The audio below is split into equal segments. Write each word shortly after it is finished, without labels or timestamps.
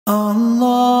Allahu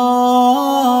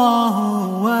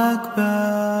Akbar.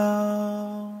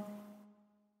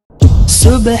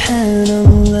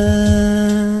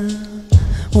 Subhanallah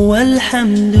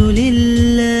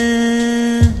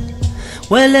walhamdulillah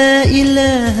wa la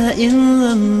ilaha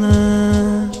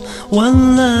illallah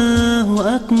wallahu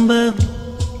akbar.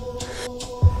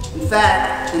 In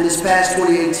fact, in this past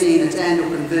 2018, its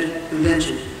annual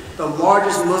convention, the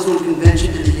largest Muslim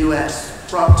convention in the U.S.,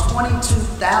 brought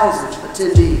 22,000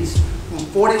 attendees from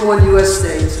 41 U.S.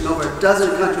 states and over a dozen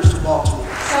countries to Baltimore.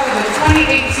 So the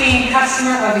 2018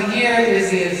 Customer of the Year is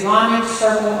the Islamic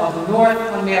Circle of North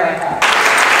America.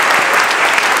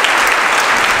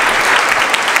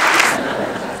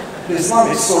 The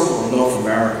Islamic Circle of North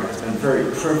America has been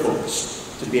very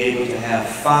privileged to be able to have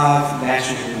 5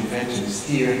 national conventions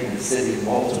here in the city of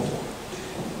Baltimore.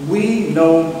 We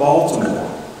know Baltimore.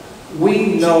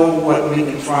 We know what we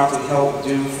can try to help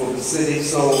do for the city.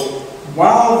 So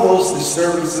while those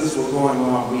disturbances were going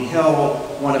on, we held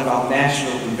one of our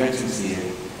national conventions here.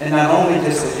 And not only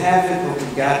just to have it, but we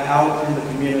got out in the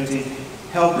community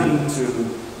helping to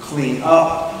clean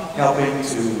up, helping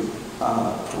to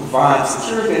provide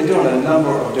security, and doing a number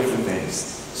of different things.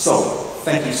 So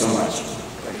thank you so much.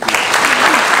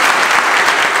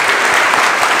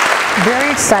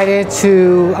 Very excited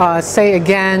to say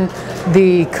again,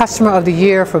 the Customer of the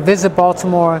Year for Visit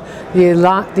Baltimore,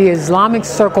 the Islamic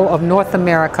Circle of North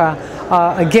America.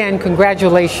 Again,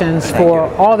 congratulations for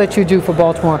all that you do for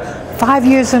Baltimore. 5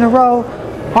 years in a row,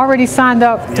 already signed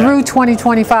up through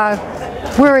 2025.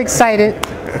 We're excited.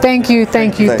 Thank you,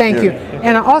 thank you, thank you.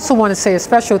 And I also want to say a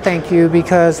special thank you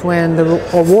because when the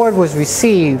award was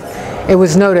received, it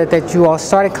was noted that you all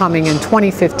started coming in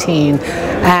 2015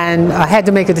 and had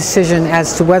to make a decision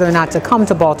as to whether or not to come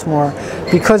to Baltimore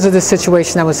because of the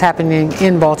situation that was happening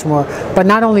in Baltimore. But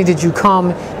not only did you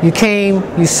come, you came,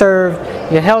 you served,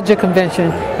 you held your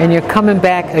convention, and you're coming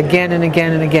back again and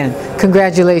again and again.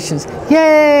 Congratulations.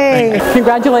 Yay!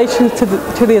 Congratulations to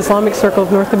the Islamic Circle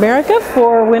of North America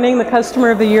for winning the Customer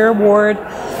of the Year award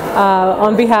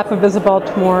on behalf of Visit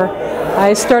Baltimore.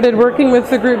 I started working with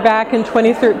the group back in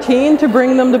 2013 to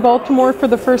bring them to Baltimore for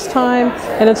the first time,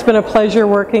 and it's been a pleasure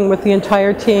working with the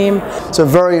entire team. It's a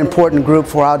very important group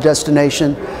for our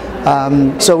destination.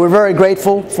 So we're very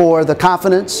grateful for the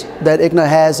confidence that ICNA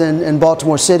has in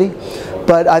Baltimore City.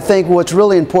 But I think what's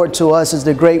really important to us is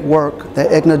the great work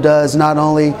that ICNA does, not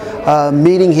only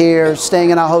meeting here,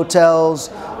 staying in our hotels,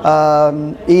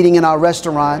 eating in our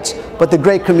restaurants, but the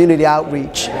great community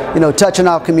outreach, touching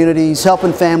our communities,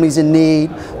 helping families in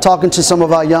need, talking to some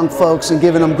of our young folks and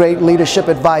giving them great leadership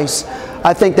advice.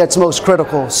 I think that's most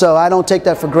critical. So I don't take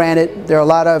that for granted. There are a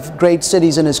lot of great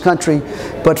cities in this country,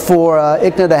 but for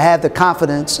ICNA to have the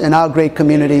confidence in our great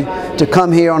community to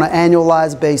come here on an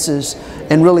annualized basis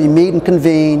and really meet and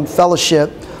convene,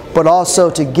 fellowship, but also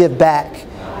to give back.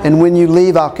 And when you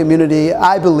leave our community,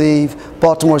 I believe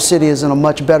Baltimore City is in a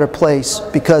much better place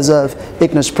because of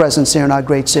ICNA's presence here in our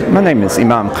great city. My name is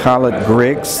Imam Khalid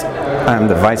Griggs. I'm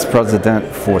the Vice President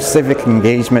for Civic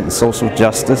Engagement and Social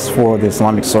Justice for the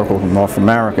Islamic Circle of North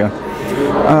America.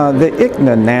 The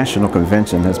ICNA National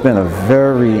Convention has been a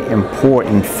very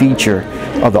important feature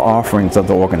of the offerings of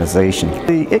the organization.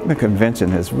 The ICNA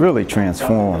Convention has really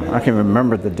transformed. I can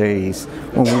remember the days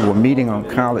when we were meeting on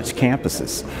college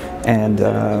campuses, and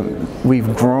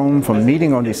we've grown from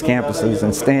meeting on these campuses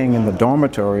and staying in the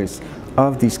dormitories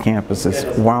of these campuses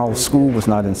while school was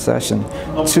not in session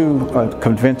to a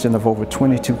convention of over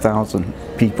 22,000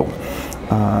 people.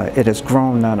 It has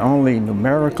grown not only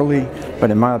numerically, but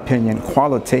in my opinion,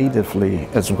 qualitatively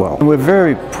as well. We're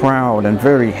very proud and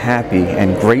very happy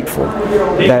and grateful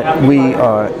that we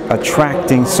are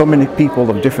attracting so many people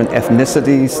of different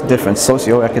ethnicities, different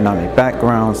socioeconomic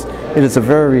backgrounds. It is a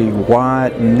very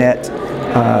wide net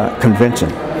convention.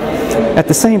 At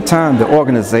the same time, the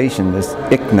organization, this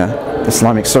ICNA, the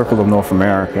Islamic Circle of North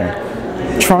America,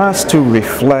 tries to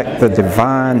reflect the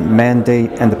divine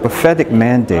mandate and the prophetic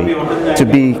mandate to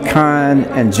be kind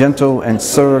and gentle and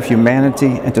serve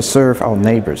humanity and to serve our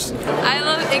neighbors. I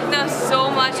love ICNA so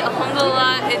much.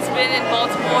 Alhamdulillah, it's been in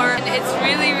Baltimore, and it's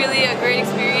really, really a great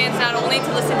experience, not only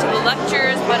to listen to the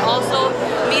lectures, but also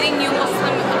meeting new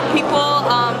Muslim people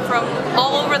from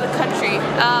all over the country.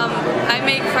 I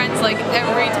make friends like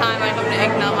every time I come to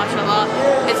ICNA.